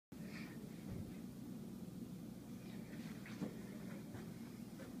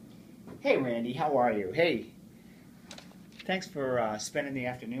Hey Randy, how are you? Hey, thanks for spending the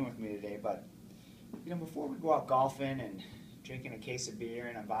afternoon with me today. But before we go out golfing and drinking a case of beer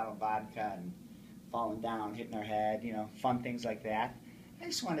and a bottle of vodka and falling down, hitting our head, fun things like that, I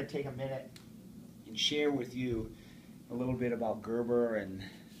just wanted to take a minute and share with you a little bit about Gerber and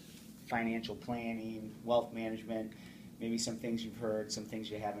financial planning, wealth management, maybe some things you've heard, some things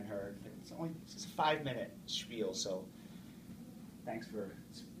you haven't heard. It's just a 5-minute spiel, so thanks for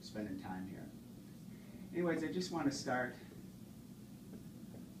spending time here. Anyways, I just want to start.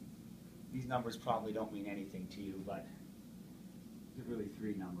 These numbers probably don't mean anything to you, but they're really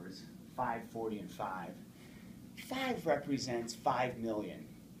three numbers: 5, 40, and 5. 5 represents 5 million.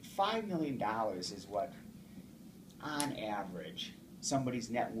 $5 million is what, on average, somebody's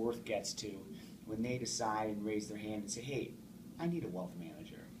net worth gets to when they decide and raise their hand and say, hey, I need a wealth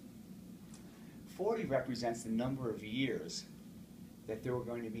manager. 40 represents the number of years that they were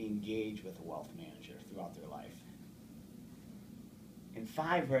going to be engaged with a wealth manager throughout their life. And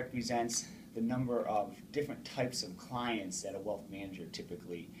 5 represents the number of different types of clients that a wealth manager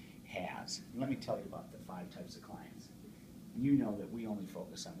typically has. And let me tell you about the 5 types of clients. You know that we only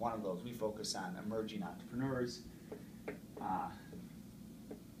focus on one of those. We focus on emerging entrepreneurs, and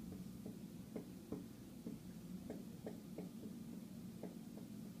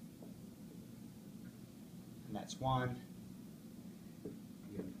that's one.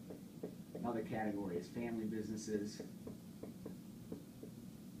 Another category is family businesses,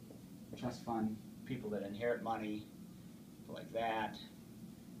 trust fund, people that inherit money, people like that.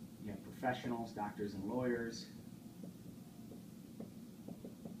 You have professionals, doctors and lawyers.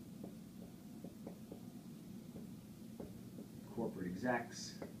 Corporate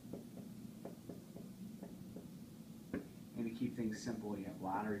execs. And to keep things simple, you have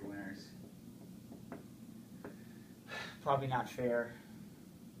lottery winners. Probably not fair,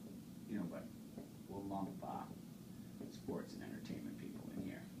 but we'll lump sports and entertainment people in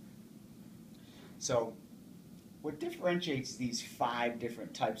here. So what differentiates these 5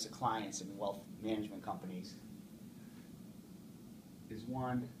 different types of clients in wealth management companies is,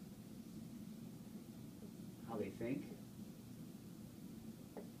 one, how they think,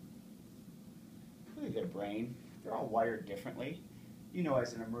 really their brain. They're all wired differently.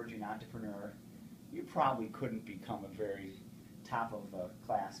 As an emerging entrepreneur, you probably couldn't become a very top of the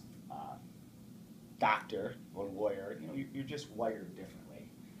class doctor or lawyer. You're just wired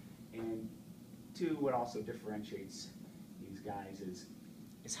differently. And 2, what also differentiates these guys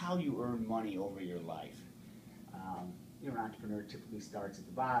is how you earn money over your life. An entrepreneur typically starts at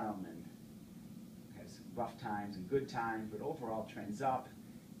the bottom and has rough times and good times, but overall trends up,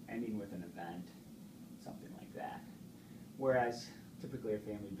 ending with an event, something like that. Whereas typically a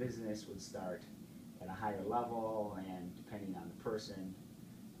family business would start at a higher level, and depending on the person,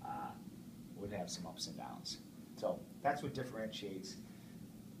 would have some ups and downs. So that's what differentiates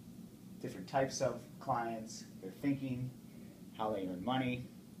different types of clients, their thinking, how they earn money.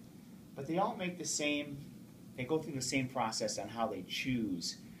 But they all make they go through the same process on how they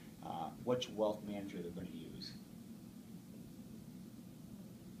choose which wealth manager they're going to use.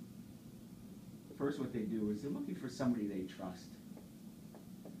 First, what they do is they're looking for somebody they trust.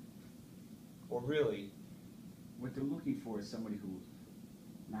 Or really, what they're looking for is somebody who's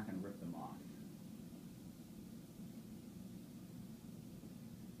not going to rip them off.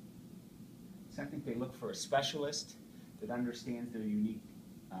 Second, they look for a specialist that understands their unique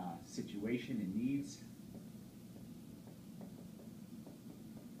situation and needs.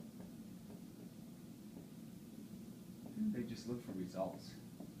 And they just look for results.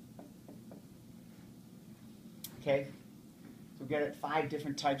 Okay, so we get at 5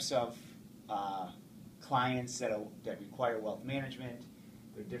 different types of clients that require wealth management.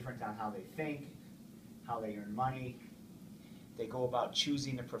 They're different on how they think, how they earn money. They go about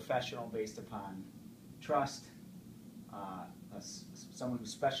choosing a professional based upon trust, someone who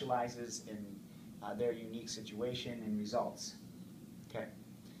specializes in their unique situation and results. Okay,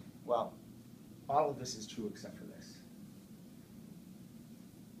 well, all of this is true except for this.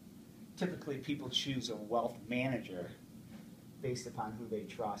 Typically, people choose a wealth manager based upon who they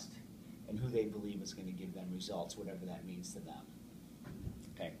trust and who they believe is going to give them results, whatever that means to them.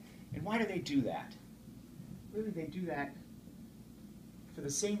 Okay, and why do they do that? Really, they do that for the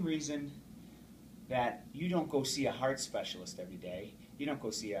same reason that you don't go see a heart specialist every day. You don't go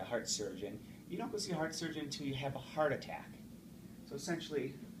see a heart surgeon. You don't go see a heart surgeon until you have a heart attack. So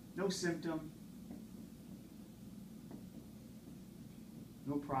essentially, no symptom,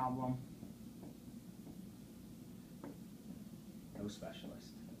 no problem, no specialist.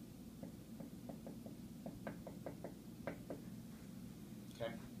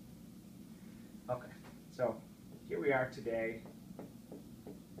 Okay? are today,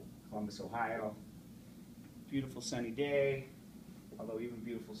 Columbus, Ohio. Beautiful sunny day, although even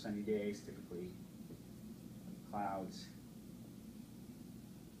beautiful sunny days typically clouds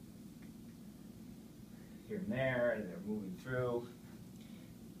here and there, and they're moving through.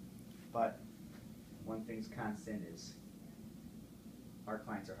 But one thing's constant is our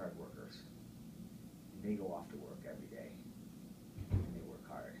clients are hard workers. And they go off to work every day, and they work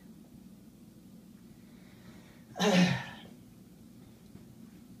hard.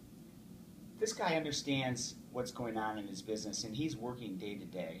 This guy understands what's going on in his business, and he's working day to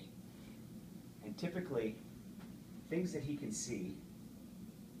day. And typically, things that he can see,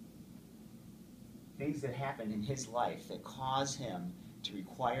 things that happen in his life that cause him to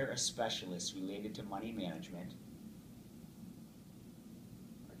require a specialist related to money management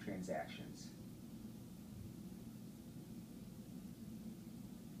or transactions.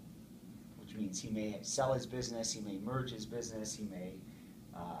 Which means he may sell his business, he may merge his business, he may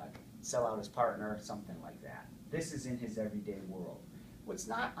sell out his partner, something like that. This is in his everyday world. What's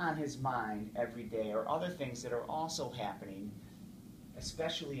not on his mind every day are other things that are also happening,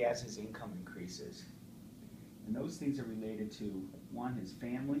 especially as his income increases. And those things are related to, one, his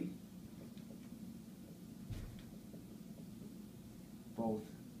family, both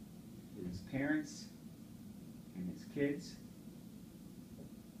his parents and his kids,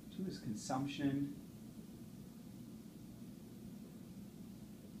 to his consumption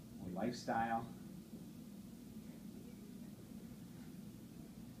or lifestyle,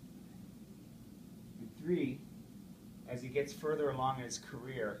 and three, as he gets further along in his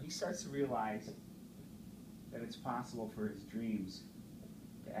career, he starts to realize that it's possible for his dreams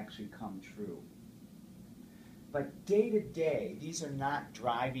to actually come true. But day to day, these are not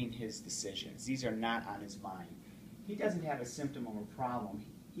driving his decisions. These are not on his mind. He doesn't have a symptom or a problem.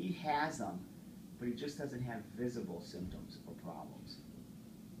 He has them, but he just doesn't have visible symptoms or problems.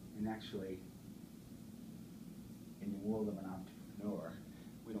 And actually, in the world of an entrepreneur,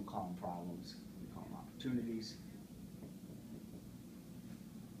 we don't call them problems, we call them opportunities.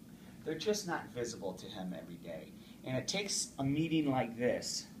 They're just not visible to him every day. And it takes a meeting like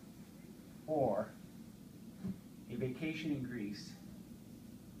this, or a vacation in Greece,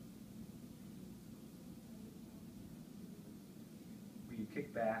 where you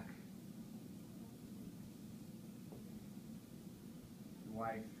kick back, your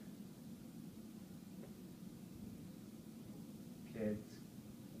wife, kids,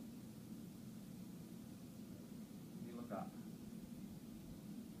 you look up.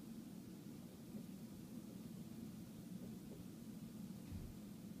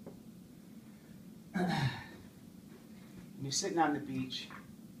 And you're sitting on the beach,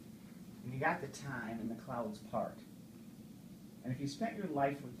 and you got the time, and the clouds part. And if you spent your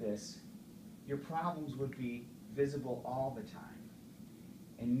life with this, your problems would be visible all the time.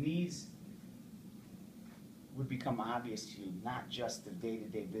 And needs would become obvious to you, not just the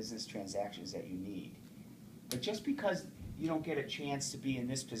day-to-day business transactions that you need. But just because you don't get a chance to be in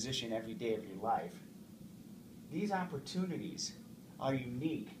this position every day of your life, these opportunities are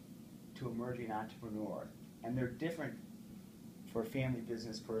unique to emerging entrepreneur, and they're different for a family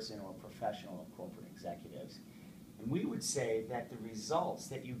business person or professional or corporate executives. And we would say that the results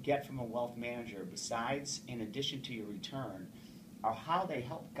that you get from a wealth manager, besides in addition to your return, are how they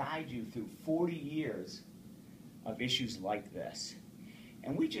help guide you through 40 years of issues like this.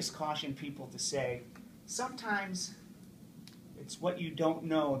 And we just caution people to say, sometimes it's what you don't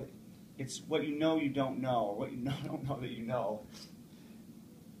know, it's what you know you don't know, or what you don't know that you know,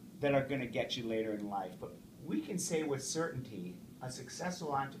 that are going to get you later in life. But we can say with certainty, a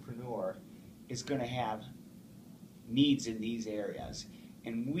successful entrepreneur is going to have needs in these areas.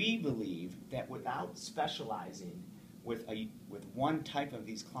 And we believe that without specializing with one type of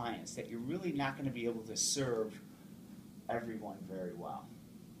these clients, that you're really not going to be able to serve everyone very well.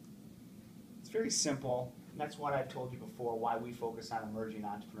 It's very simple. And that's what I've told you before, why we focus on emerging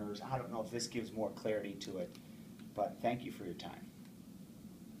entrepreneurs. I don't know if this gives more clarity to it, but thank you for your time.